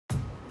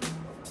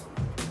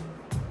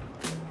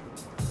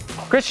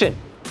Christian,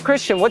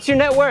 what's your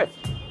net worth?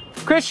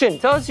 Christian,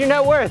 tell us your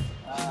net worth.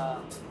 I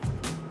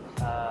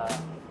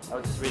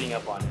was just reading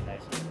up on it,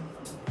 actually.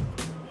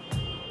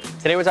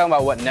 Today we're talking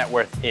about what net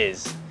worth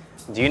is.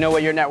 Do you know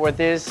what your net worth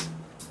is?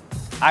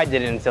 I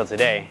didn't until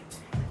today,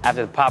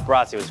 after the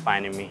paparazzi was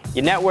finding me.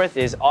 Your net worth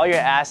is all your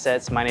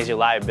assets minus your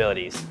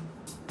liabilities.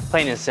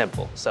 Plain and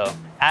simple. So,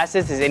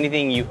 assets is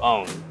anything you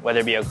own,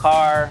 whether it be a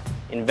car,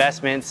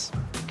 investments,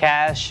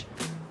 cash,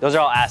 those are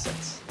all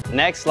assets.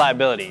 Next,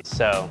 liabilities.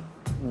 So,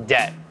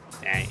 debt.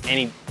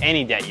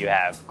 Any debt you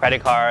have.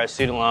 Credit cards,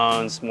 student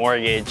loans,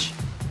 mortgage,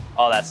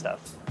 all that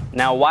stuff.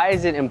 Now, why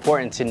is it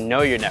important to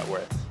know your net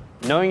worth?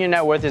 Knowing your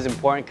net worth is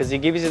important because it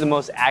gives you the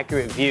most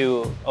accurate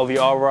view of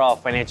your overall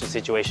financial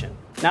situation.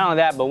 Not only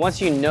that, but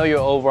once you know your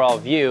overall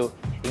view,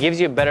 it gives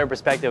you a better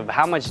perspective of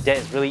how much debt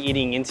is really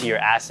eating into your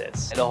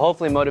assets. It'll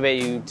hopefully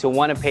motivate you to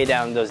want to pay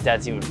down those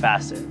debts even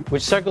faster.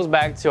 Which circles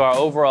back to our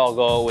overall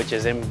goal, which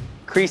is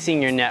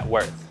increasing your net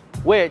worth,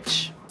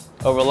 which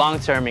over long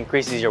term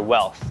increases your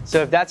wealth.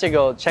 So if that's your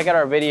goal, check out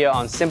our video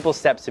on simple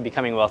steps to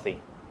becoming wealthy.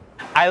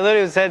 I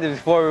literally said this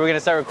before we were going to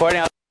start recording.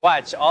 I was like,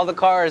 watch, all the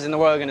cars in the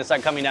world are going to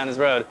start coming down this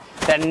road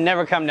that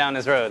never come down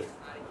this road.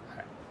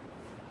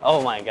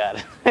 Oh my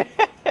God.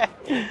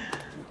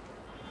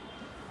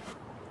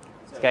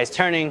 This guy's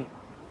turning.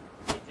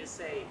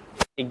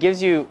 It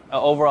gives you an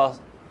overall,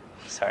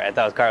 sorry, I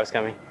thought his car was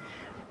coming.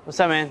 What's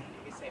up, man?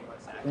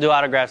 Do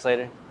autographs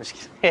later.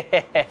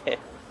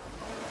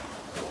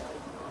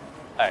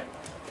 All right.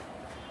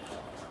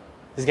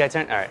 This guy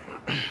turned? All right.